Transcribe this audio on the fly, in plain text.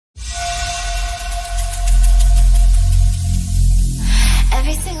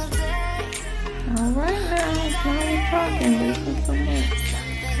talking, listen some more.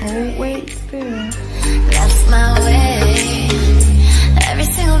 Oh, wait, still. That's my way. Every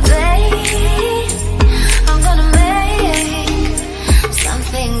single day, I'm gonna make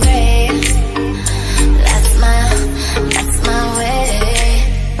something great. That's my way.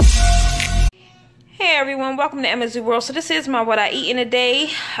 Hey everyone, welcome to Amazu World. So this is my what I eat in a day.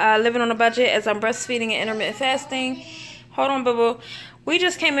 Living on a budget as I'm breastfeeding and intermittent fasting. Hold on, boo-boo. We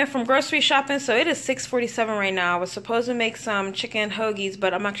just came in from grocery shopping, so it is 6:47 right now. I was supposed to make some chicken hoagies,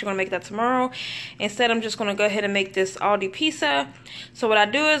 but I'm actually going to make that tomorrow. Instead, I'm just going to go ahead and make this Aldi pizza. So what I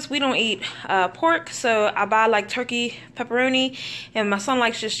do is, we don't eat pork, so I buy like turkey pepperoni, and my son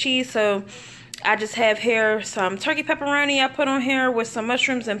likes just cheese, so I just have here some turkey pepperoni I put on here with some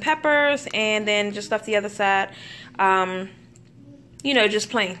mushrooms and peppers, and then just left the other side, you know, just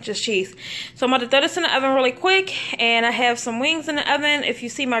plain, just cheese. So I'm about to throw this in the oven really quick, and I have some wings in the oven. If you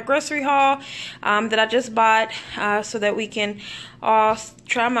see my grocery haul that I just bought, so that we can all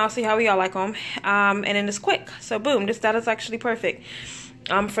try them out, see how we all like them, and then it's quick. So boom, that is actually perfect.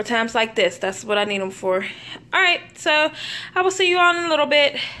 For times like this, that's what I need them for. All right, so I will see you all in a little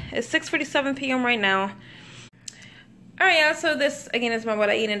bit. It's 6:47 p.m. right now. All right, y'all. So this again is my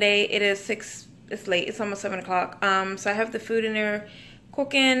what I eat in a day. It's late. It's almost 7 o'clock. So I have the food in there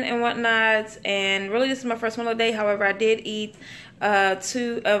cooking and whatnot. And really, this is my first one of the day. However, I did eat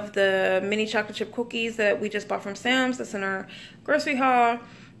 2 of the mini chocolate chip cookies that we just bought from Sam's. That's in our grocery haul.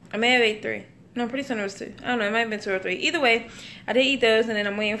 I may have ate 3. No, I'm pretty certain it was 2. I don't know. It might have been 2 or 3. Either way, I did eat those, and then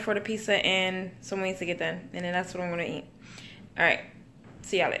I'm waiting for the pizza and some wings to get done. And then that's what I'm going to eat. All right.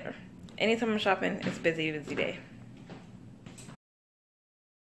 See y'all later. Anytime I'm shopping, it's busy day.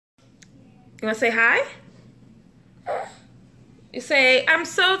 You want to say hi? You say, I'm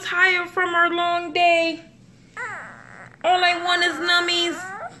so tired from our long day. All I want is nummies.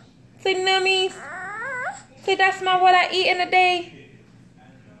 Say nummies. Say that's my what I eat in a day.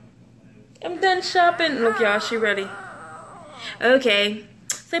 I'm done shopping. Look, y'all, she ready. Okay.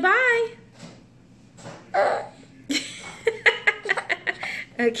 Say bye.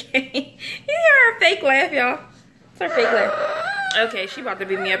 Okay. You hear her fake laugh, y'all? It's her fake laugh. Okay, she about to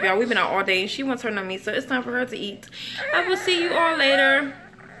beat me up, y'all. We've been out all day, and she wants her nummies, so it's time for her to eat. I will see you all later.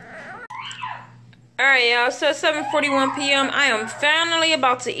 Alright, y'all, so it's 7:41 p.m. I am finally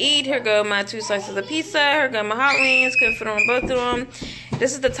about to eat. Here go my 2 slices of pizza. Here go my hot wings. Couldn't fit on both of them.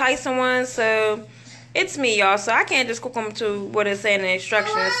 This is the Tyson one, so it's me, y'all. So I can't just cook them to what it's saying in the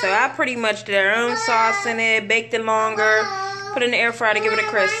instructions. So I pretty much did our own sauce in it, baked it longer, put it in the air fryer to give it a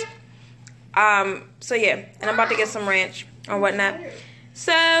crisp. So yeah, and I'm about to get some ranch or whatnot.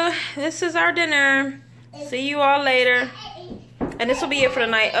 So this is our dinner. See you all later. And this will be it for the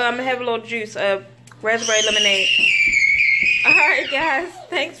night. I'm gonna have a little juice of raspberry lemonade. Alright guys,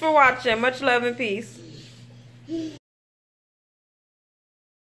 thanks for watching. Much love and peace.